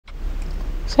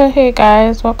So hey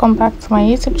guys, welcome back to my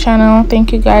YouTube channel.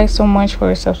 Thank you guys so much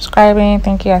for subscribing.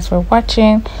 Thank you guys for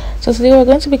watching. So today we're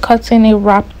going to be cutting a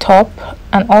wrap top,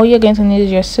 and all you're going to need is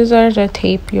your scissors, your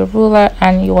tape, your ruler,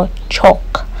 and your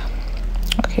chalk.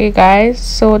 Okay guys,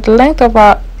 so the length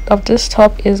of this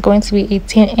top is going to be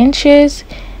 18 inches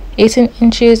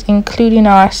including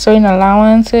our sewing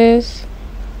allowances.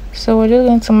 So we're just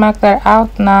going to mark that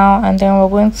out now, and then we're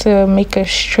going to make a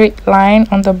straight line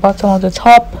on the bottom of the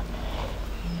top.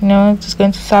 It's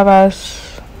going to serve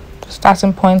as the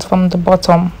starting point from the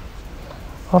bottom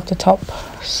of the top.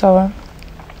 So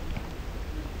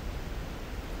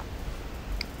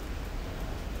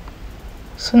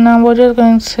now we're just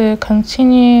going to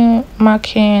continue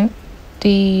marking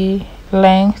the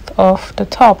length of the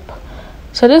top.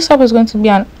 So this top is going to be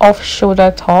an off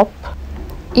shoulder top,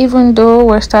 even though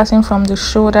we're starting from the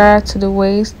shoulder to the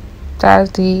waist. That's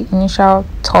the initial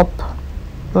top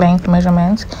length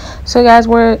measurement. So guys,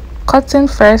 we're cutting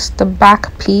first the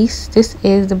back piece. This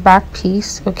is the back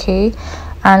piece, okay?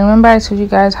 And remember, I told you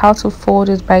guys how to fold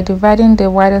is by dividing the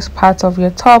widest part of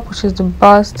your top, which is the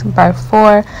bust, by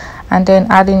 4, and then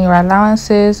adding your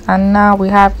allowances. And now we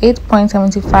have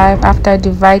 8.75 after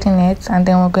dividing it, and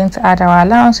then we're going to add our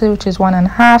allowances, which is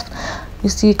 1.5. You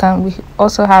see, we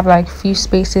also have like few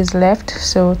spaces left,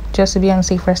 so just to be on the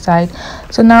safer side.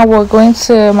 So now we're going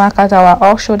to mark out our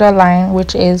off shoulder line,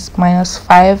 which is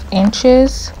 -5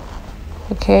 inches.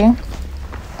 Okay,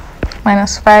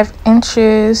 -5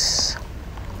 inches.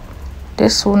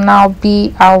 This will now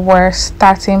be our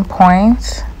starting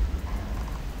point.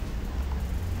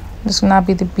 This will now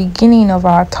be the beginning of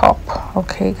our top.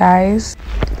 Okay guys,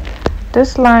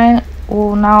 this line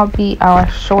will now be our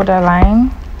shoulder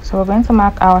line. So we're going to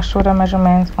mark our shoulder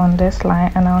measurement on this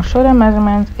line, and our shoulder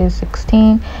measurement is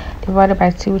 16 divided by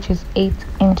 2, which is 8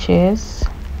 inches.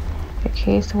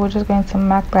 Okay, so we're just going to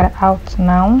mark that out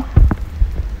now.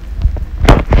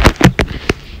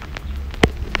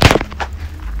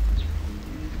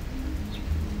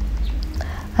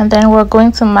 And then we're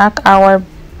going to mark our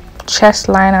chest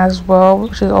line as well,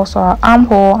 which is also our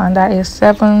armhole, and that is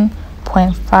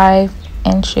 7.5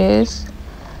 inches.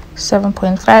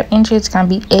 7.5 inches, can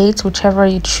be 8, whichever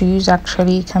you choose.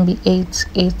 Actually, it can be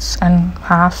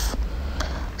 8.5.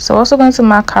 So also going to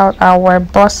mark out our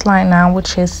bust line now,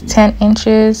 which is 10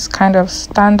 inches, kind of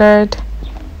standard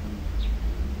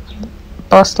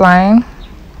bust line.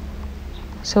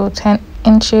 So 10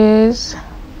 inches.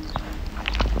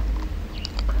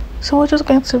 So we're just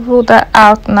going to rule that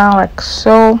out now, like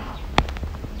so.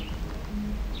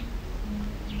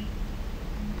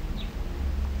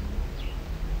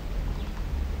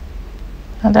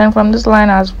 And then from this line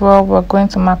as well, we're going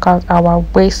to mark out our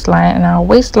waistline, and our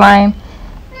waistline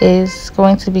is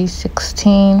going to be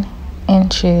 16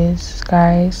 inches,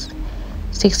 guys.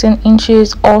 16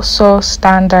 inches, also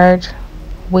standard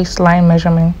waistline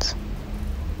measurement,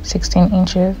 16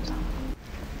 inches.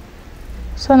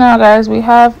 So now guys, we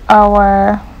have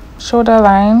our shoulder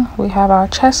line, we have our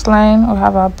chest line, we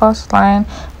have our bust line,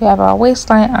 we have our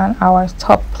waistline, and our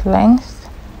top length.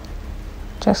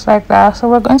 Just like that. So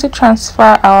we're going to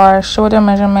transfer our shoulder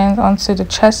measurement onto the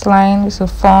chest line. This will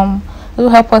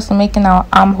help us in making our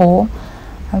armhole,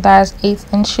 and that's 8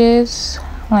 inches,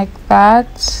 like that.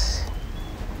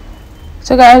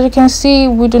 So guys, you can see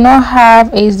we do not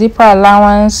have a zipper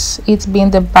allowance, it being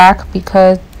the back,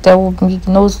 because there will be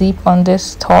no zip on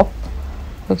this top.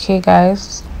 Okay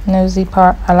guys, no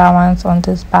zipper allowance on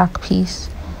this back piece.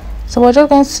 So we're just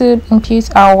going to impute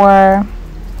our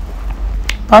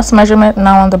bust measurement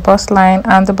now on the bust line,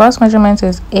 and the bust measurement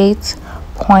is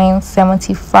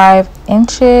 8.75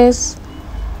 inches,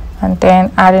 and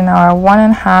then adding our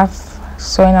 1.5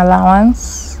 sewing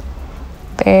allowance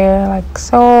there, like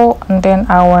so, and then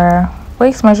our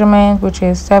waist measurement, which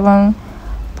is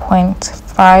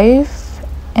 7.5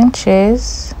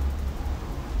 inches,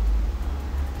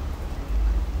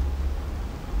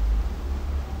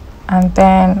 and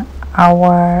then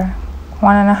our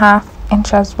 1.5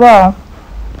 inch as well.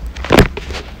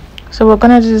 So we're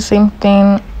going to do the same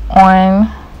thing on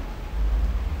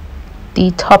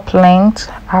the top length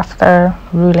after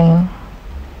ruling.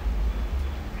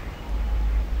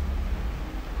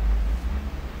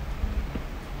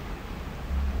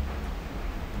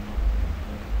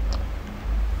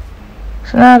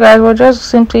 So now guys, we're just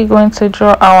simply going to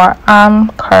draw our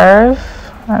arm curve,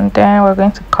 and then we're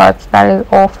going to cut. That is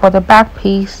all for the back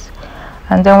piece,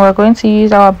 and then we're going to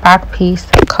use our back piece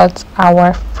to cut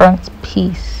our front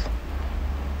piece.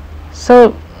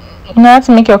 So in order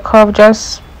to make your curve,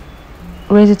 just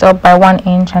raise it up by 1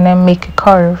 inch and then make a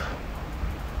curve.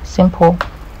 Simple.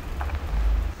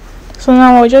 So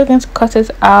now we're just going to cut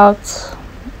it out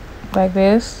like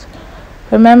this.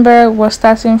 Remember, we're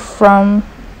starting from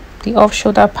the off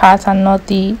shoulder part and not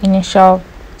the initial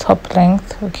top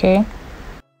length. Okay,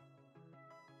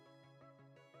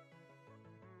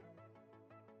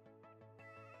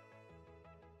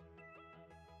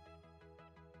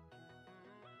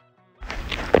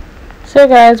 so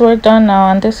guys, we're done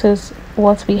now, and this is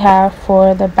what we have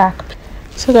for the back piece.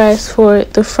 So guys, for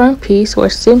the front piece, we're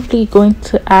simply going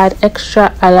to add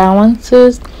extra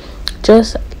allowances,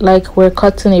 just like we're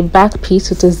cutting a back piece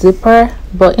with a zipper,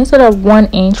 but instead of 1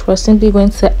 inch, we're simply going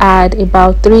to add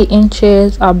about 3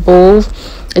 inches above.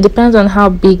 It depends on how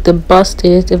big the bust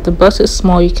is. If the bust is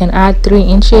small, you can add 3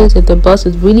 inches. If the bust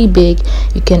is really big,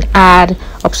 you can add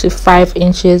up to 5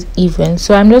 inches even.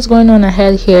 So I'm just going on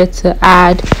ahead here to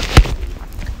add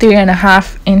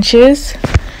 3.5 inches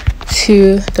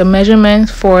to the measurement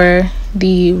for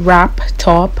the wrap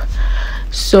top.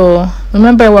 So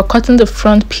remember, we're cutting the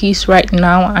front piece right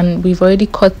now and we've already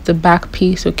cut the back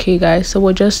piece. Okay guys, so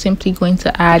we're just simply going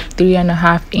to add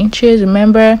 3.5 inches.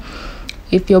 Remember,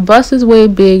 if your bust is way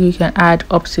big, you can add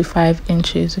up to 5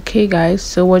 inches. Okay guys,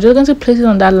 so we're just going to place it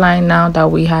on that line now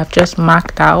that we have just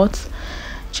marked out.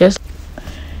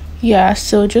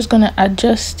 So just gonna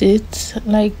adjust it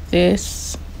like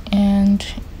this, and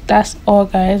that's all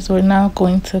guys. We're now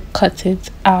going to cut it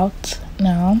out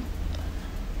now.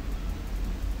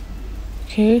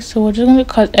 Okay, so we're just going to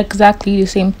cut exactly the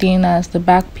same thing as the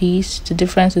back piece. The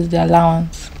difference is the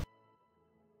allowance.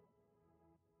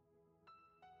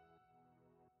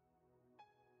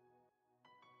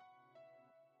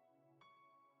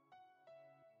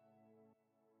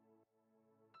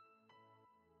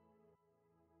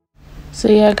 So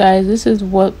yeah guys, this is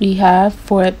what we have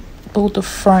for both the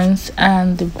front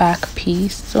and the back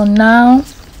piece. So now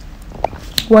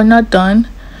we're not done,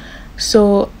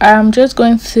 so I'm just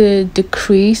going to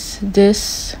decrease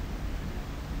this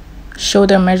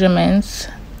shoulder measurements.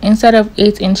 Instead of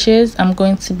 8 inches, I'm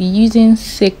going to be using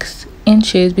 6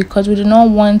 inches because we do not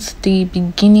want the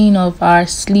beginning of our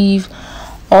sleeve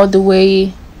all the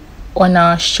way on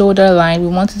our shoulder line. We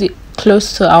want it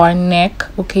close to our neck.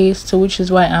 Okay, so which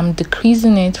is why I'm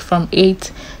decreasing it from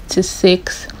 8 to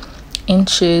 6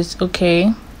 inches.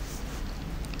 Okay,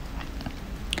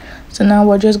 so now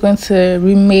we're just going to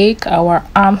remake our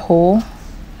armhole,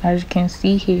 as you can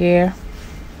see here.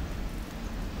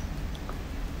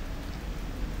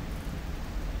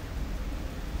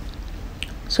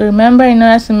 So remember, in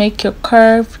order to make your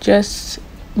curve, just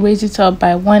raise it up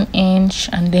by 1 inch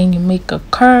and then you make a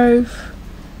curve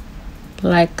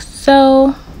like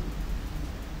so.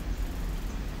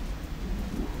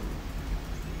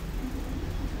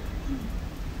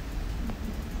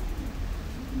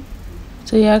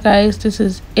 So yeah guys, this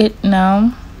is it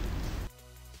now.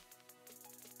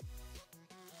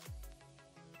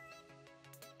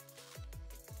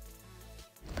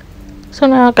 So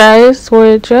now guys,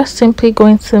 we're just simply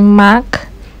going to mark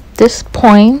this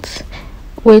point,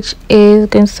 which is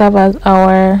going to serve as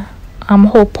our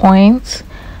armhole point.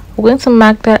 We're going to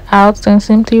mark that out and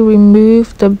simply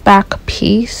remove the back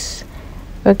piece.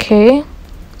 Okay,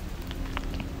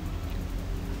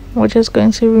 we're just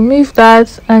going to remove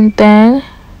that, and then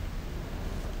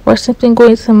we're simply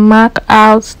going to mark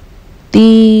out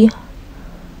the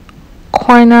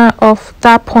corner of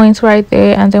that point right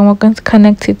there, and then we're going to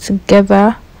connect it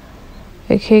together.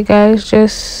 Okay guys,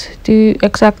 just do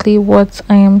exactly what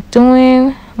I am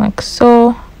doing, like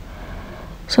so.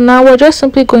 So now we're just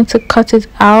simply going to cut it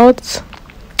out.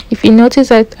 If you notice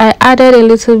that I added a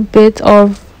little bit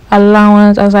of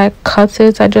allowance as I cut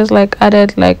it, I just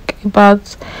added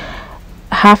about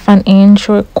half an inch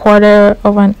or a quarter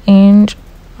of an inch,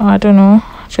 I don't know,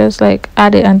 just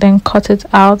add it and then cut it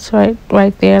out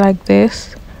right there like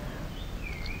this.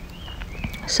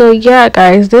 So yeah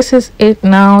guys, this is it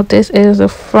now. This is the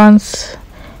front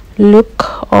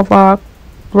look of our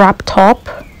wrap top.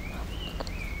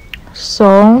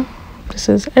 So this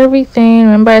is everything.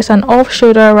 Remember, it's an off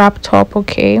shoulder wrap top.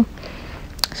 Okay,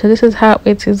 so this is how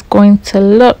it is going to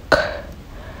look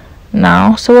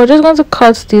now. So we're just going to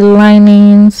cut the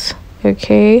linings,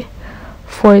 okay,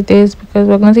 for this, because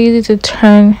we're going to use it to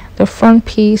turn the front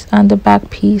piece and the back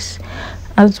piece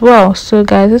as well. So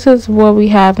guys, this is what we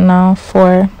have now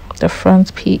for the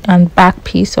front piece and back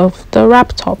piece of the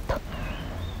wrap top.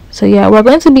 So yeah, we're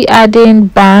going to be adding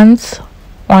bands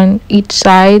on each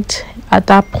side at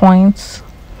that point.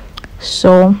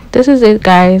 So this is it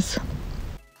guys.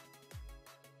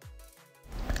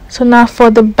 So now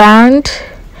for the band,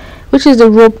 which is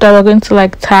the rope that we're going to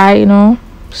tie, you know.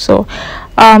 So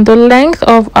the length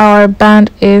of our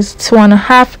band is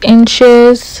 2.5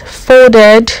 inches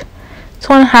folded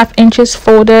 2.5 inches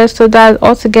folded, so that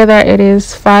altogether it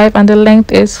is 5, and the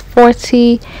length is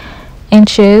 40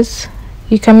 inches.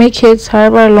 You can make it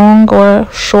however long or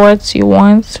short you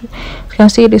want. You can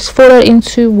see it is folded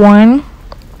into one.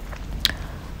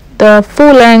 The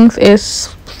full length is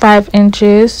 5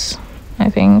 inches, I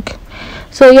think.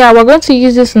 So yeah, we're going to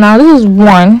use this now.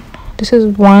 This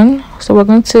is one, so we're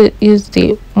going to use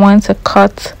the one to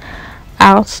cut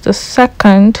out the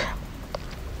second.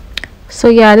 So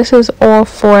yeah, this is all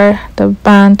for the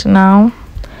band. Now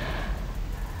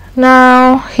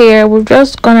here we're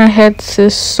just gonna head to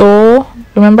sew.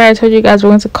 Remember I told you guys we're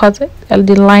going to cut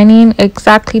the lining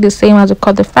exactly the same as we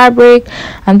cut the fabric,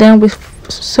 and then we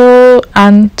sew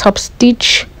and top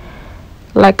stitch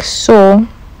like so.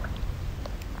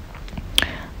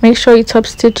 Make sure you top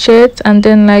stitch it, and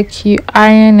then like you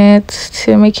iron it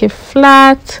to make it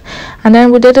flat. And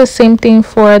then we did the same thing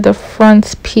for the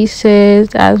front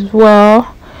pieces as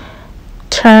well.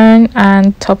 Turn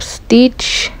and top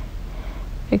stitch.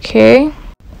 Okay,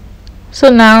 so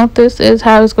now this is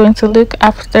how it's going to look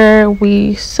after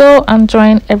we sew and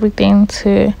join everything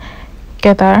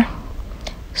together.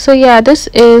 So yeah, this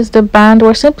is the band.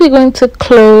 We're simply going to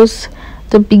close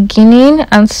the beginning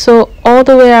and sew all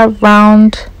the way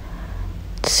around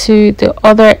to the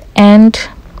other end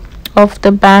of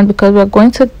the band, because we're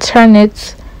going to turn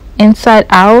it inside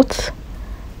out.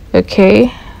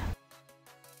 Okay,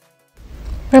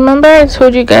 remember I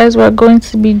told you guys we're going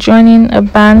to be joining a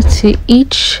band to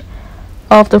each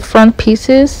of the front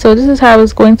pieces. So this is how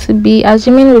it's going to be.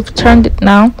 Assuming we've turned it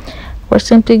now, we're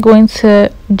simply going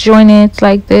to join it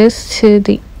like this to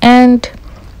the end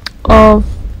of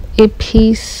a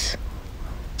piece,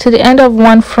 to the end of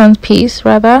one front piece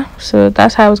rather. So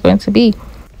that's how it's going to be.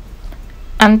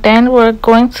 And then we're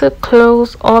going to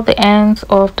close all the ends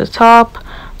of the top,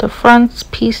 the front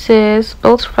pieces,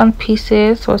 both front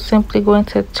pieces. We're simply going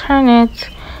to turn it.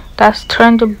 That's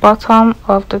turn the bottom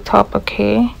of the top.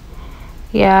 Okay,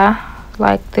 yeah,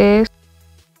 like this.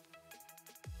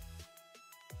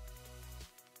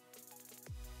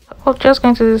 We're just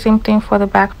going to do the same thing for the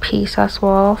back piece as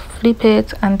well. Flip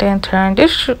it and then turn.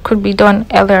 This could be done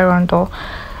earlier on though.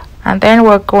 And then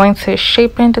we're going to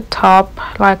shape in the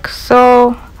top like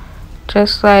so,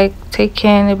 just like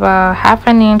taking about ½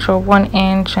 an inch or 1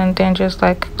 inch, and then just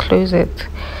like close it.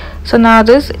 So now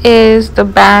this is the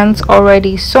bands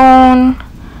already sewn,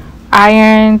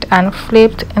 ironed and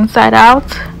flipped inside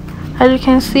out, as you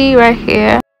can see right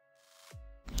here.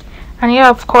 And yeah,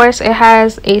 of course it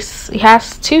has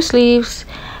two sleeves,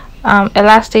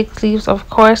 elastic sleeves of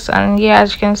course. And yeah,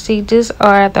 as you can see, these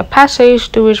are the passage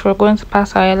through which we're going to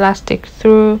pass our elastic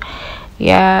through.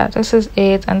 Yeah, this is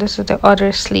it, and this is the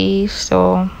other sleeve.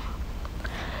 So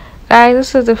guys,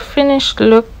 this is the finished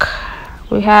look.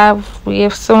 We have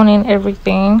sewn in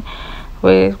everything.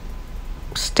 We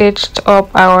stitched up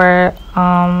our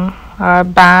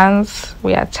bands.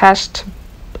 We attached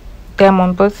them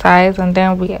on both sides, and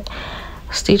then we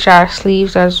stitch our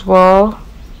sleeves as well,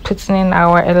 putting in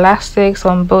our elastics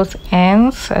on both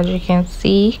ends, as you can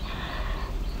see.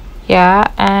 Yeah,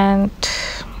 and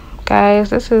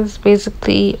guys, this is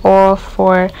basically all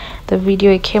for the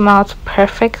video. It came out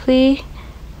perfectly,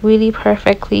 really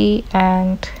perfectly.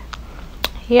 And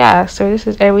yeah, so this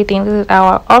is everything. This is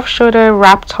our off-shoulder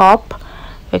wrap top.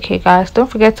 Okay guys, don't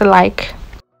forget to like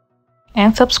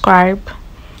and subscribe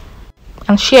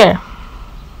and share.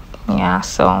 Yeah,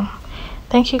 so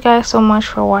thank you guys so much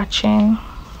for watching.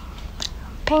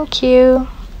 Thank you.